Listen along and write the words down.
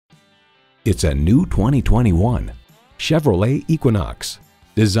It's a new 2021 Chevrolet Equinox,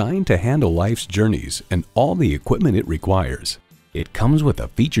 designed to handle life's journeys and all the equipment it requires. It comes with the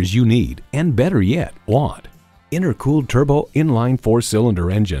features you need and, better yet, want. Intercooled turbo inline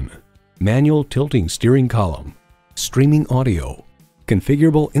 4-cylinder engine, manual tilting steering column, streaming audio,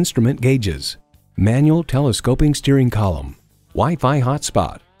 configurable instrument gauges, manual telescoping steering column, Wi-Fi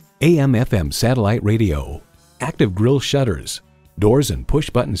hotspot, AM/FM satellite radio, active grille shutters, doors and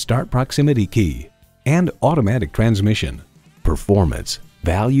push-button start proximity key, and automatic transmission. Performance,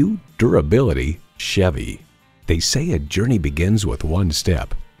 value, durability, Chevy. They say a journey begins with one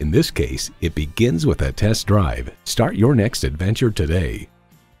step. In this case, it begins with a test drive. Start your next adventure today.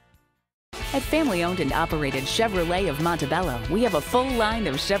 At family-owned and operated Chervrolet of Montebello, we have a full line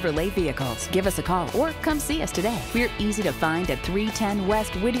of Chevrolet vehicles. Give us a call or come see us today. We're easy to find at 310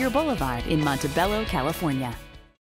 West Whittier Boulevard in Montebello, California.